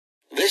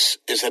This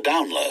is a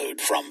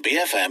download from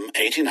BFM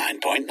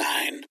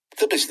 89.9,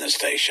 the business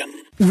station.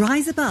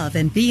 Rise above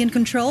and be in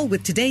control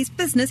with today's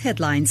business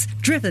headlines,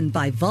 driven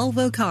by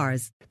Volvo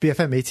Cars.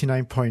 BFM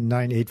 89.9,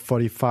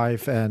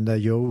 845, and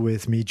you're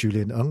with me,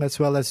 Julian Ng, as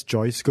well as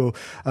Joyce Go.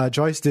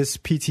 Joyce, this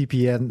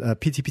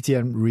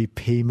PTPTN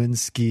repayment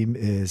scheme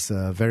is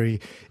very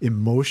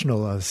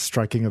emotional,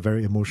 striking a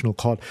very emotional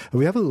chord.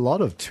 We have a lot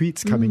of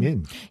tweets coming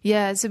in.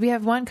 Yeah, so we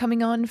have one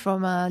coming on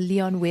from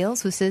Leon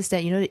Wales, who says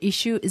that, the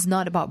issue is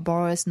not about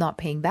borrowers not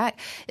paying back.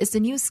 It's the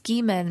new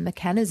scheme and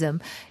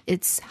mechanism.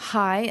 It's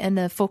high, and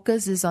the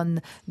focus is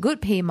on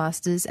good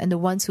paymasters and the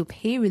ones who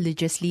pay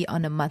religiously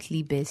on a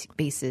monthly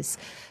basis.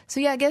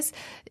 So yeah, I guess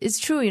it's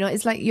true,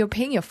 it's like you're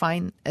paying your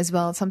fine as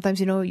well. Sometimes,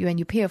 when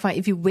you pay your fine,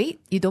 if you wait,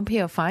 you don't pay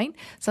your fine,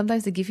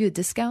 sometimes they give you a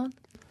discount.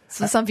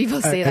 So some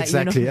people say that,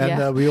 exactly.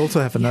 And we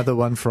also have another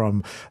one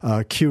from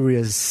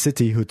Curious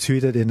City, who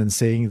tweeted in and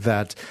saying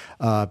that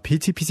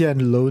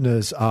PTPTN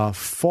loaners are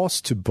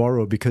forced to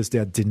borrow because they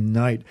are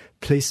denied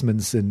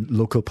placements in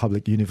local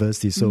public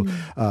universities. So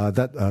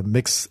that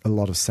makes a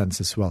lot of sense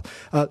as well.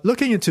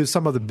 Looking into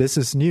some of the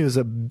business news,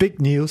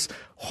 big news,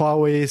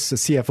 Huawei's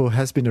CFO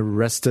has been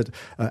arrested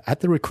at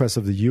the request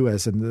of the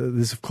US. And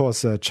this, of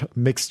course,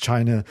 makes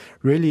China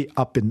really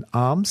up in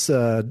arms.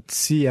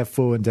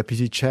 CFO and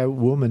Deputy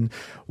Chairwoman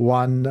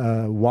Wang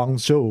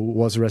Zhou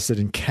was arrested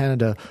in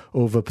Canada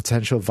over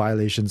potential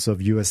violations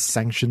of US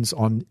sanctions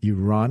on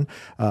Iran.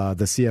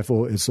 The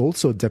CFO is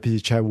also Deputy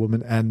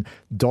Chairwoman and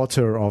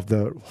daughter of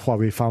the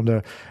Huawei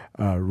founder,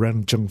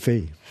 Ren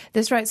Zhengfei.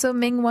 That's right. So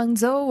Ming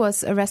Wanzhou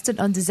was arrested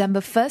on December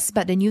 1st,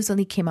 but the news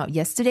only came out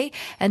yesterday.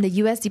 And the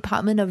U.S.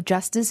 Department of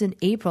Justice in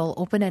April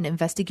opened an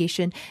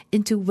investigation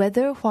into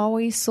whether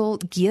Huawei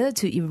sold gear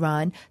to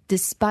Iran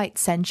despite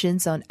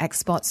sanctions on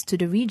exports to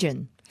the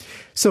region.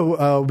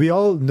 So we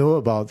all know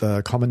about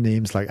common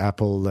names like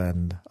Apple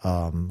and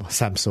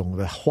Samsung.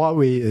 The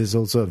Huawei is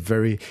also a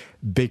very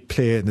big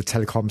player in the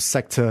telecom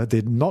sector.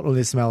 They not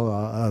only sell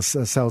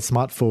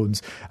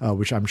smartphones,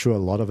 which I'm sure a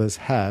lot of us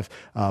have,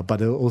 but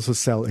they also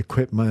sell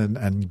equipment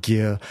and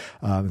gear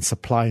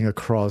supplying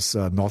across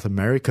North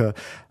America.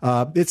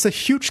 It's a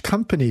huge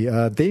company.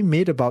 They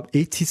made about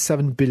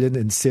 87 billion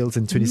in sales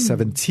in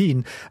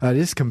 2017.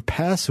 This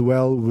compares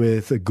well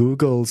with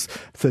Google's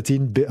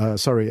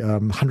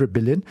 100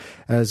 billion,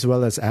 as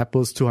well as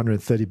Apple's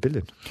 230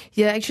 billion.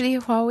 Yeah, actually,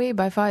 Huawei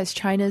by far is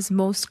China's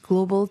most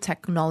global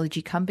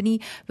technology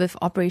company, with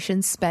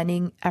operations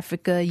spanning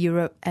Africa,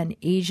 Europe, and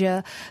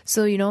Asia.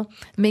 So,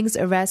 Ming's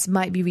arrest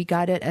might be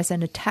regarded as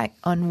an attack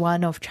on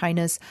one of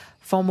China's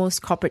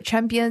foremost corporate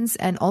champions,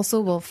 and also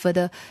will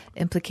further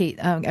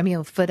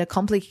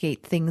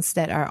complicate things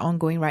that are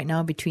ongoing right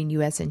now between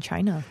US and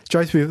China.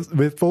 Joyce,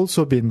 we've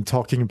also been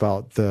talking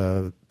about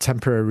the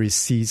temporary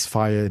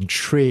ceasefire in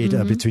trade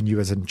between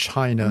US and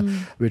China,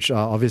 which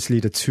are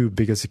obviously the two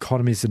biggest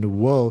economies in the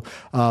world.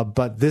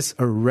 But this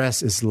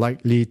arrest is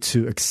likely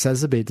to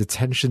exacerbate the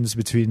tensions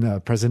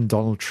between President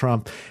Donald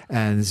Trump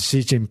and Xi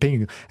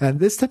Jinping. And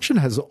this tension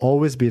has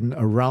always been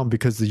around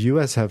because the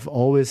US have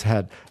always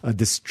had a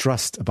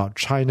distrust about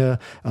China,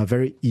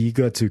 very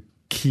eager to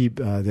keep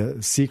the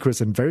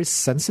secrets and very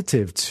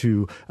sensitive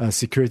to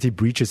security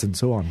breaches and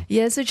so on.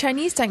 Yeah, so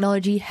Chinese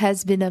technology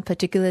has been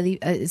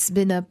it's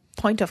been a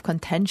point of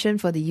contention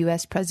for the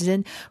US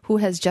president, who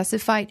has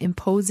justified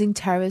imposing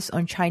tariffs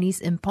on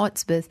Chinese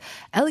imports with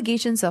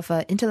allegations of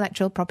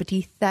intellectual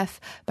property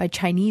theft by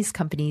Chinese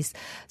companies.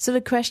 So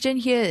the question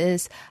here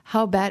is,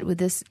 how bad would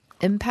this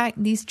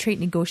impact these trade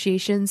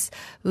negotiations?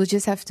 We'll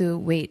just have to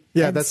wait.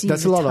 Yeah, that's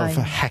a lot of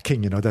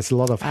hacking. There's a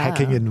lot of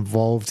hacking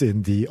involved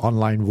in the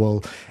online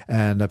world,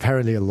 and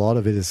apparently a lot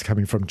of it is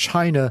coming from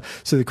China.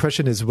 So the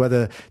question is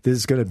whether this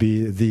is going to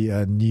be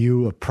the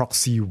new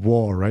proxy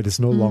war, right?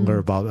 It's no longer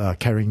about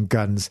carrying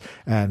guns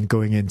and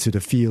going into the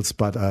fields,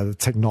 but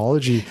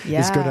technology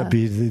is going to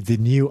be the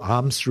new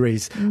arms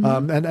race.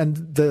 And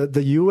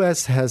the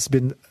US has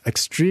been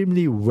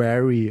extremely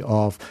wary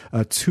of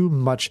too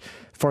much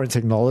foreign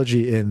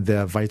technology in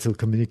their vital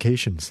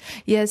communications.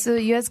 Yeah, so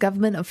U.S.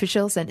 government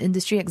officials and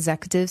industry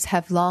executives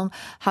have long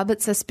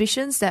harbored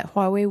suspicions that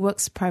Huawei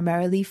works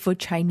primarily for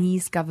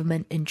Chinese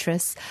government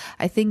interests.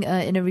 I think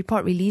in a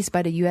report released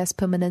by the U.S.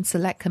 Permanent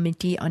Select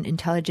Committee on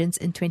Intelligence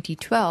in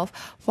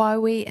 2012,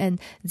 Huawei and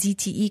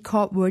ZTE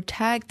Corp were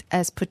tagged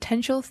as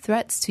potential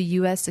threats to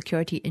U.S.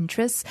 security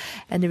interests.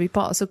 And the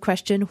report also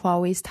questioned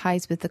Huawei's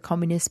ties with the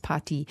Communist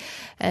Party.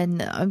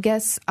 And I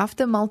guess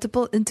after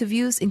multiple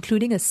interviews,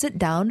 including a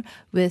sit-down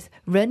with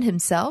Ren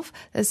himself,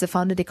 as the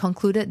founder, they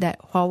concluded that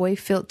Huawei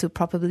failed to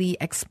properly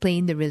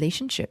explain the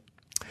relationship.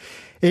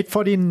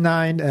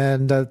 8:49,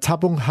 and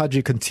Tabung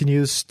Haji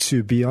continues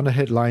to be on the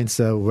headlines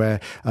where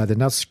they're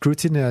now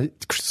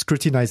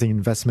scrutinizing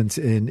investments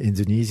in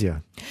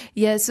Indonesia.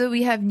 Yeah, so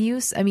we have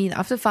news.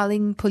 After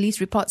filing police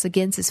reports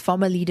against its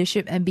former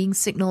leadership and being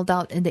signalled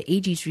out in the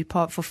AG's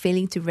report for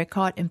failing to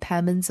record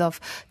impairments of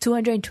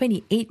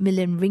 228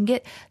 million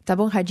ringgit,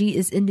 Tabung Haji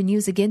is in the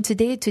news again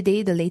today.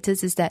 Today, the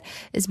latest is that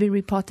it's been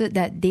reported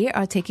that they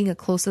are taking a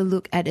closer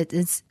look at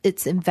its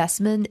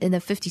investment in a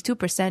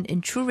 52%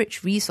 in True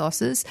Rich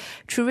Resources.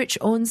 TrueRich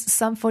owns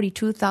some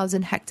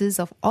 42,000 hectares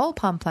of oil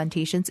palm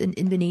plantations in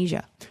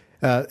Indonesia.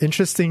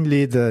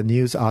 Interestingly, the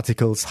news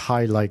articles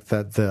highlight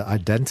that the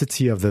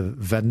identity of the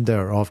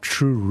vendor of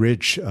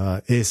TrueRich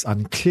is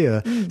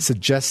unclear,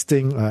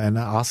 suggesting and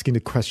asking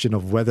the question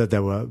of whether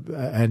there were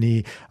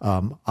any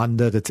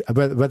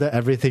whether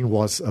everything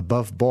was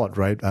above board,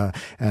 right?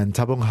 And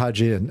Tabung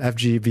Haji and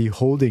FGV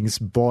Holdings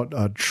bought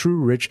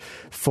TrueRich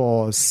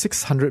for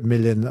 600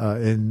 million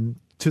in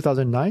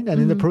 2009, and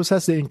in the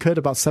process they incurred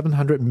about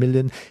 700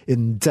 million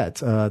in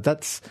debt.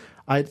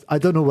 I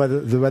don't know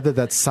whether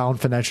that's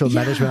sound financial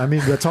management. I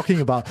mean, we're talking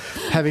about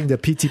having the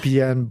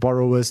PTPN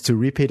borrowers to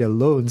repay their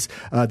loans.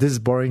 This is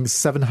borrowing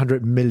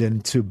 700 million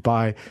to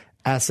buy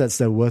assets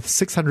that are worth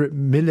 600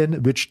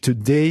 million, which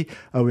today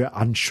we are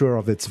unsure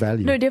of its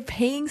value. No, they're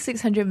paying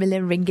 600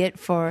 million ringgit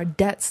for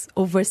debts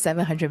over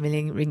 700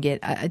 million ringgit.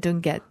 I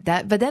don't get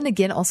that. But then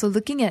again, also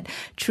looking at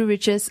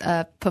TrueRich's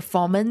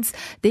performance,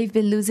 they've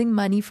been losing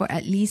money for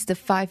at least the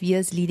 5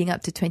 years leading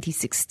up to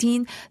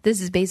 2016.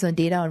 This is based on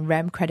data on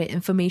RAM credit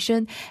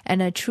information.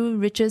 And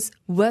TrueRich's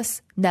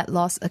worst net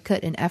loss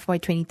occurred in FY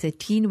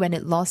 2013 when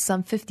it lost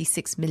some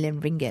 56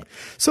 million ringgit.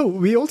 So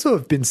we also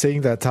have been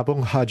saying that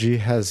Tabung Haji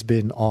has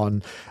been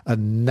on a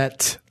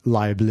net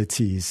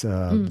liabilities.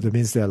 That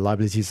means their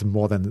liabilities are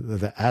more than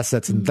the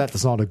assets, and that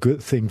is not a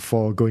good thing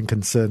for going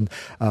concern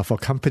for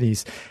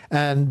companies.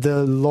 And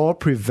the law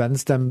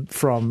prevents them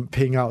from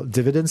paying out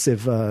dividends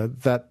if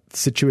that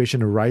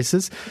situation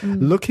arises.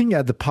 Looking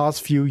at the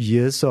past few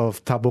years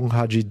of Tabung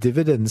Haji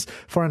dividends,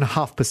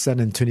 4.5%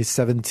 in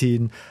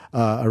 2017,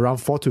 around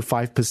 4 to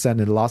 5% in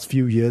the last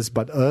few years,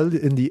 but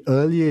in the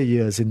earlier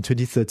years, in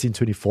 2013,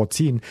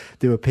 2014,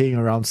 they were paying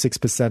around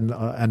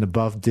 6% and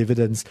above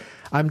dividends.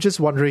 I'm just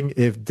wondering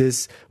if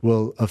this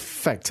will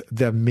affect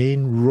their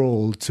main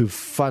role to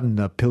fund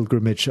a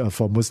pilgrimage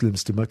for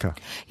Muslims to Mecca.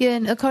 Yeah,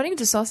 and according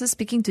to sources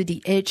speaking to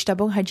The Edge,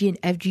 Tabung Haji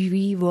and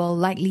FGV will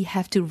likely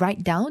have to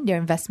write down their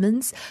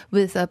investments,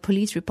 with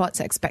police reports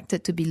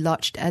expected to be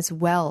lodged as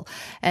well.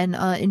 And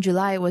in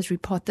July, it was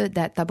reported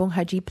that Tabung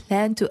Haji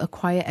planned to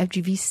acquire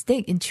FGV's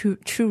stake in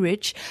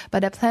TrueRich, but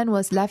that plan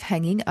was left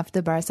hanging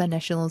after Barisan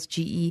Nasional's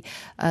GE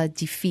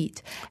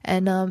defeat.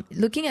 And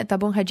looking at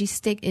Tabung Haji's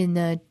stake in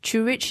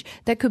TrueRich,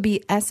 there could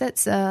be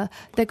assets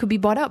that could be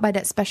bought out by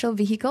that special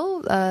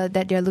vehicle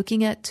that they're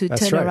looking at to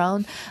turn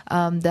around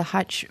the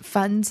Hajj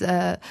funds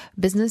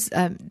business,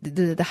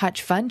 the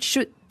Hajj fund,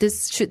 should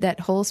that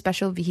whole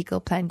special vehicle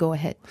plan go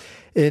ahead.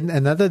 In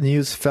another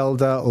news,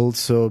 Felda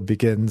also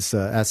begins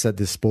asset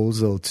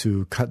disposal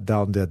to cut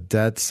down their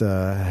debts,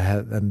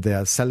 and they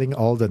are selling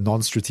all the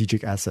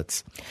non-strategic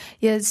assets.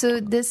 Yeah,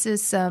 so this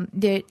is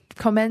their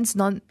comments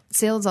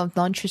sales of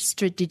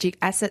non-strategic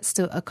assets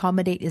to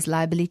accommodate its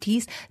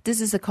liabilities. This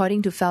is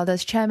according to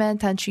Felda's chairman,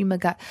 Tan Sri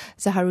Megat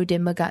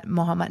Zaharuddin Megat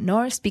Mohamad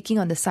Noor, speaking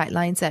on the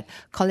sidelines at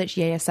College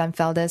Yayasan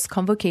Felda's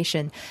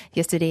convocation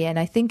yesterday. And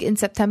I think in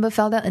September,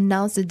 Felda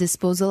announced the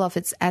disposal of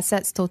its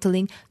assets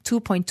totaling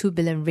 2.2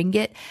 billion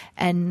ringgit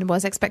and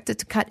was expected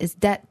to cut its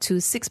debt to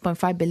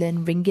 6.5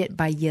 billion ringgit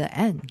by year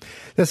end.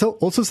 They're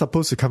also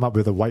supposed to come up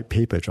with a white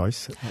paper,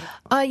 Joyce.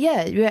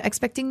 Yeah, we're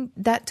expecting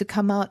that to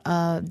come out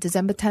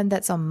December 10th.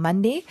 That's on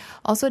Monday.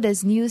 Also,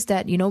 there's news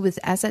that, with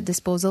asset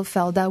disposal,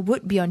 Felda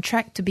would be on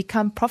track to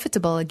become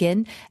profitable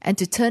again and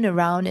to turn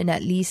around in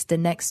at least the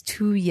next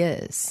 2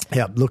 years.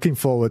 Yeah, looking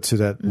forward to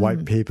that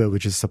white paper,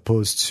 which is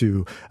supposed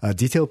to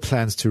detail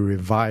plans to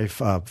revive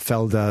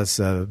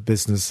Felda's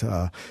business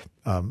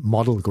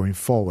model going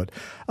forward.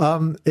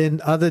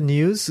 In other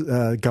news,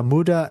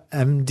 Gamuda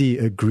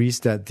MD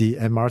agrees that the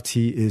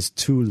MRT is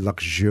too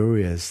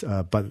luxurious,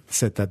 but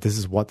said that this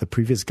is what the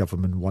previous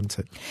government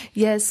wanted.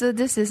 Yeah, so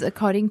this is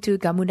according to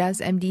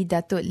Gamuda's MD,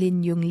 Dato'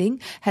 Lin Yung Ling,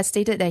 has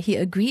stated that he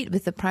agreed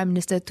with the Prime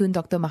Minister Tun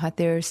Dr.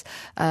 Mahathir's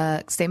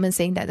statement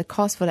saying that the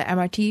cost for the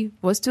MRT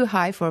was too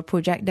high for a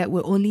project that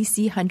will only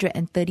see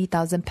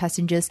 130,000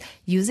 passengers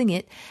using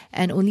it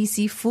and only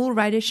see full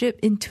ridership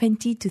in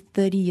 20 to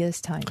 30 years'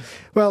 time.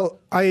 Well,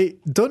 I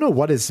don't know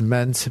what is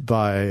meant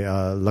by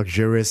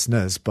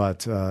luxuriousness, but,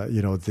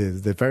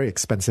 the very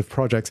expensive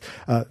projects.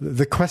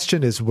 The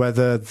question is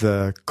whether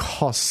the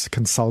cost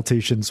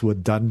consultations were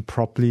done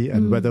properly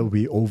and whether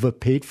we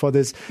overpaid for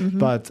this.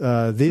 But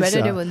whether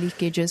there were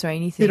leakages or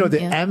anything.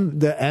 The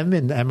M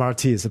in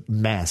MRT is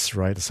mass,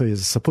 right? So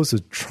it's supposed to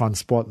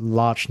transport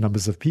large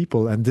numbers of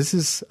people. And this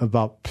is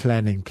about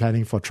planning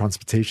for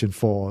transportation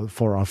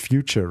for our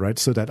future, right?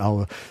 So that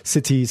our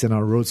cities and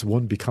our roads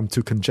won't become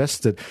too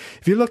congested.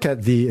 If you look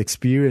at the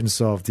experience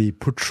of the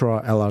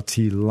Putra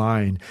LRT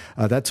line,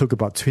 that took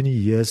about 20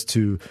 years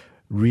to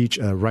reach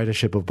a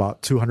ridership of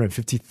about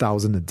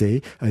 250,000 a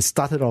day. It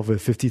started off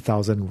with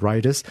 50,000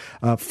 riders.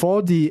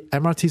 For the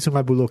MRT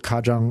Sungai Buloh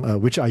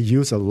Kajang, which I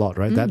use a lot,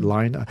 right? That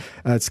line,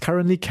 it's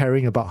currently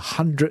carrying about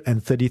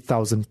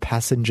 130,000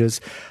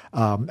 passengers,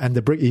 and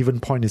the break-even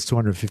point is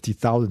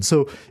 250,000.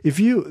 So if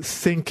you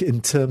think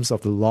in terms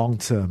of the long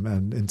term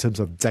and in terms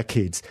of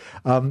decades,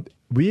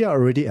 we are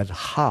already at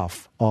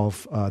half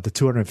of the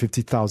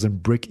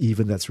 250,000 break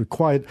even that's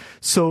required.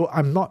 So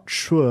I'm not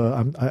sure.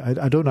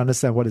 I don't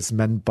understand what is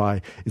meant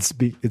by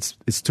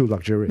it's too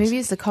luxurious. Maybe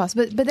it's the cost.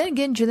 But then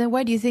again, Julian,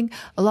 why do you think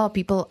a lot of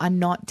people are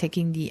not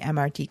taking the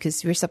MRT?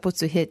 Because we're supposed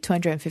to hit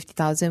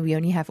 250,000. We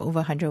only have over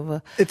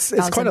 100 It's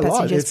quite a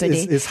lot.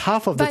 It's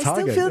half of the target.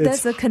 But I still feel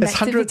there's a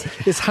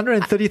connectivity. It's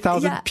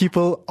 130,000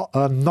 people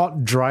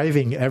not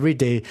driving every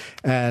day.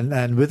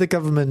 And with the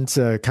government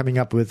coming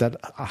up with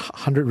that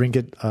 100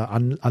 ringgit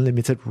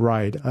unlimited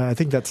ride, I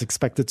think that's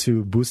expected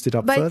to boost it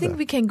up further. But I think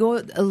we can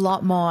go a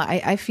lot more.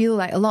 I feel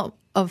like a lot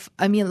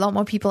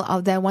more people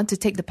out there want to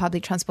take the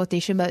public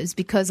transportation, but it's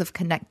because of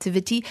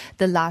connectivity,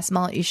 the last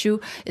mile issue.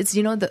 It's,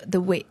 the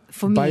way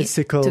for me.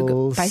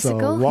 Bicycles,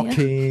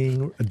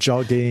 walking,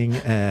 jogging,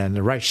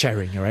 and ride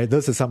sharing, right?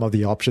 Those are some of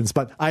the options.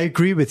 But I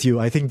agree with you.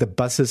 I think the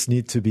buses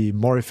need to be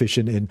more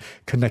efficient in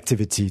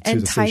connectivity to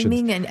the stations. And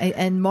timing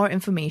and more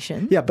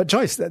information. Yeah, but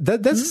Joyce,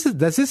 there's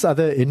this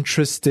other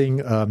interesting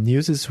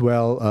news as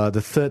well.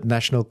 The third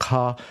national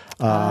car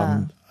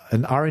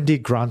an R&D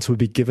grant will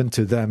be given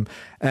to them.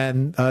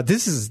 And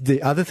this is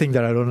the other thing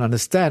that I don't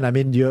understand. I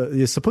mean,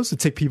 you're supposed to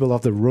take people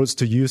off the roads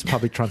to use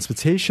public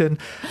transportation.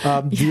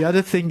 The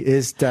other thing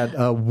is that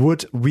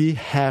would we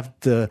have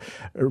the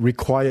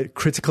required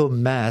critical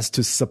mass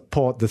to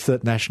support the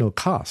third national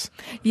cars?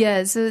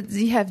 Yeah, so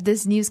you have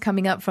this news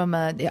coming up from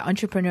the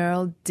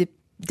entrepreneurial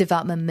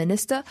Development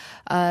Minister,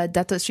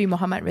 Datuk Sri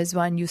Muhammad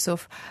Rizwan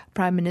Yusof,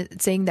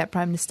 saying that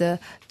Prime Minister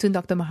Tun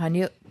Dr.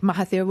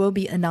 Mahathir will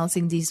be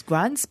announcing these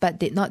grants, but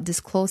did not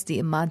disclose the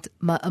amount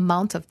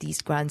of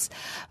these grants.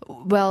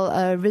 Well,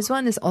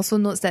 Rizwan also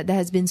notes that there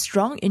has been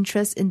strong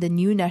interest in the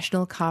new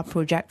national car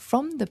project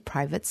from the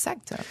private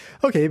sector.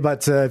 Okay,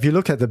 but if you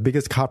look at the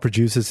biggest car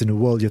producers in the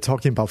world, you're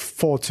talking about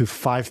 4 to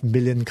 5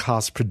 million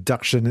cars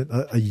production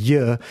a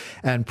year,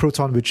 and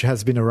Proton, which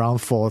has been around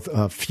for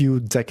a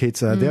few decades,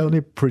 they're only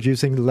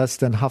producing less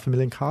than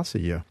 500,000 cars a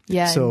year.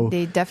 Yeah, so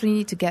they definitely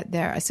need to get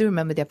I still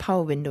remember their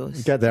power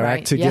windows. Get their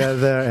act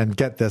together and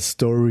get their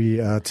story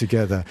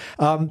together.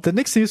 The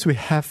next news we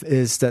have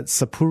is that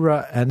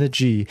Sapura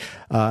Energy,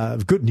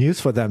 good news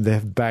for them, they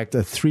have bagged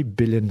a 3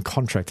 billion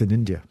contract in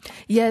India.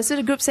 Yeah, so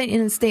the group said in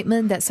a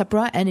statement that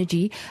Sapura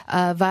Energy,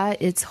 via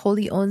its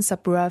wholly owned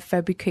Sapura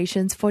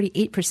Fabrications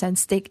 48%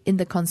 stake in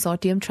the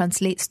consortium,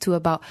 translates to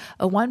about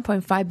a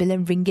 1.5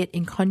 billion ringgit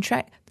in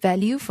contract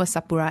value for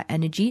Sapura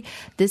Energy.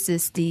 This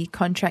is the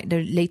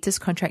latest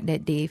contract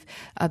that they've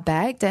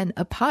bagged. And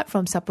apart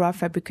from Sapura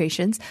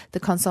Fabrications, the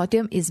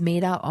consortium is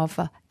made out of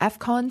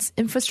Afcon's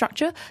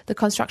infrastructure, the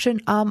construction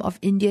arm of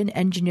Indian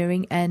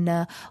Engineering,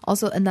 and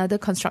also another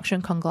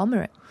construction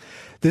conglomerate.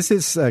 This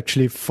is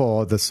actually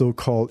for the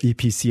so-called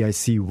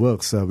EPCIC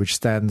works, which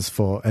stands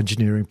for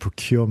Engineering,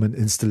 Procurement,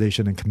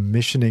 Installation and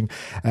Commissioning.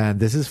 And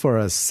this is for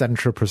a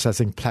central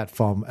processing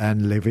platform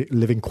and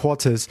living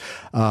quarters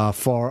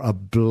for a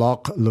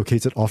block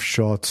located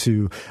offshore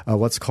to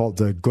what's called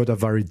the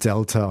Godavari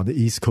Delta on the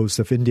east coast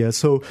of India.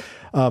 So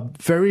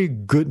very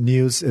good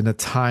news in a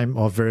time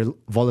of very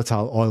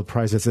volatile oil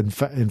prices. In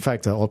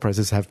fact, oil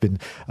prices have been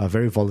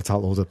very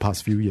volatile over the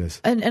past few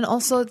years. And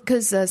also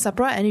because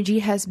Sapura Energy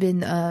has been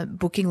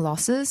booking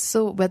losses,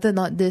 so whether or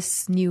not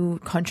this new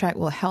contract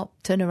will help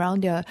turn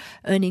around their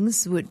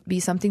earnings would be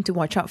something to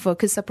watch out for,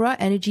 because Sapura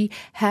Energy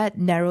had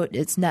narrowed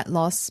its net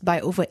loss by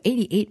over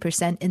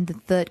 88% in the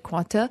third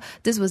quarter.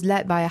 This was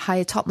led by a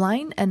higher top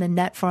line and a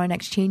net foreign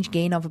exchange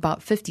gain of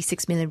about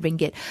 56 million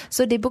ringgit.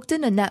 So they booked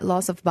in a net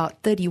loss of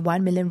about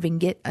 31 million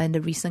ringgit in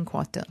the recent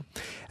quarter.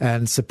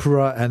 And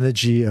Sapura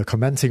Energy,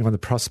 commenting on the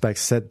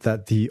prospects, said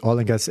that the oil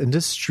and gas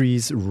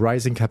industry's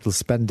rising capital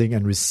spending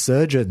and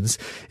resurgence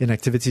in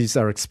activities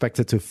are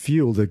expected to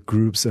fuel the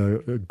group's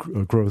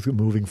growth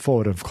moving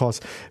forward. Of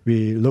course,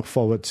 we look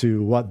forward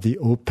to what the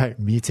OPEC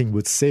meeting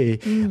would say,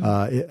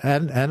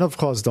 and of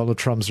course Donald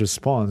Trump's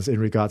response in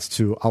regards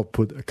to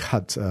output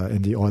cut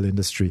in the oil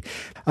industry.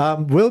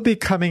 We'll be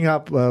coming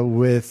up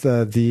with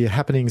the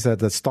happenings at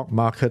the stock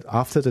market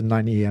after the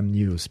 9 a.m.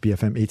 news,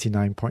 BFM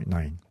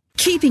 89.9.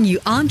 Keeping you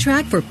on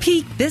track for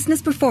peak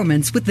business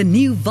performance with the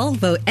new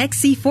Volvo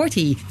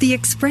XC40, the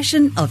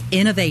expression of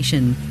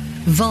innovation.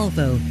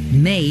 Volvo,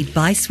 made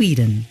by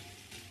Sweden.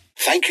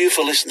 Thank you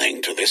for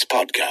listening to this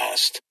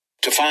podcast.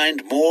 To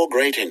find more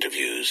great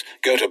interviews,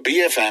 go to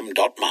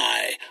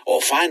bfm.my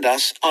or find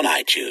us on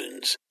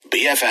iTunes.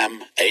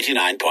 BFM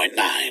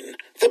 89.9,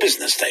 the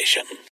business station.